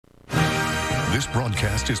This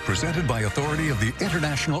broadcast is presented by authority of the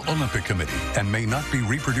International Olympic Committee and may not be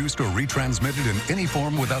reproduced or retransmitted in any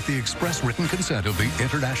form without the express written consent of the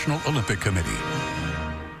International Olympic Committee.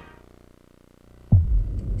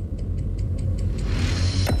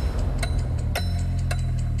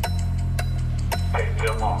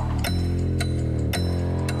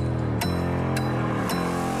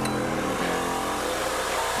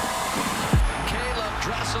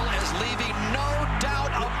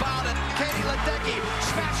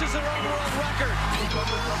 Smashes her own world record.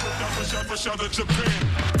 For Japan.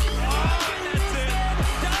 Oh, that's it.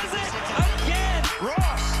 Does it again.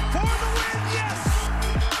 Ross for the win. Yes.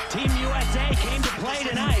 Team USA came to play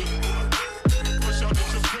tonight. Hitler's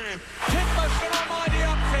almighty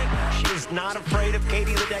outfit. She is not afraid of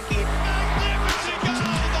Katie Ledecky. Magnificent goal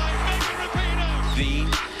by Megan Rapinoe. The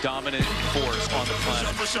dominant force on the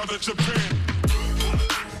planet.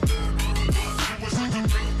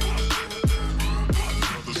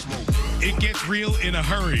 It gets real in a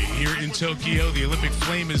hurry here in Tokyo. The Olympic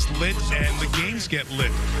flame is lit, and the games get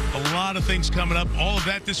lit. A lot of things coming up. All of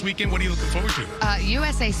that this weekend. What are you looking forward to?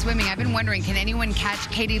 USA Swimming. I've been wondering, can anyone catch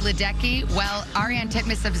Katie Ledecky? Well, Ariane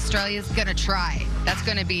Titmus of Australia is going to try. That's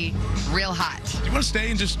going to be real hot. Do you want to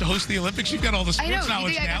stay and just host the Olympics? You've got all the sports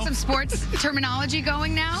knowledge now. I know. I got some sports terminology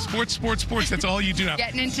going now. Sports. That's all you do now.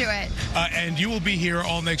 Getting into it. And you will be here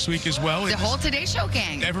all next week as well. The whole Today Show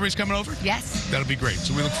gang. Everybody's coming over? Yes. That'll be great.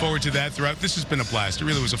 So we look forward to that throughout. This has been a blast. It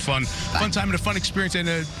really was a fun time and a fun experience and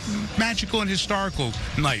a magical and historical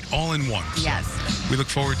night all in one. So yes. We look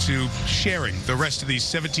forward to sharing the rest of these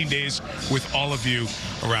 17 days with all of you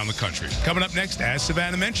around the country. Coming up next, as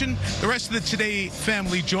Savannah mentioned, the rest of the Today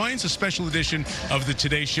family joins a special edition of the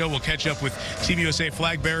Today Show. We'll catch up with Team USA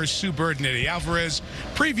flag bearers Sue Bird and Eddie Alvarez,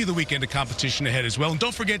 preview the weekend of competition ahead as well. And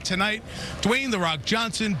don't forget tonight, Dwayne "The Rock"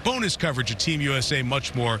 Johnson, bonus coverage of Team USA,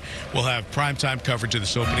 much more. We'll have primetime coverage of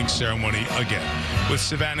this opening ceremony again. With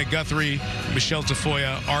Savannah Guthrie, Michelle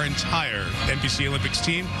Tafoya, our entire NBC Olympics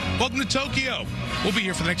team. Welcome to Tokyo. We'll be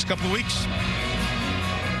here for the next couple of weeks.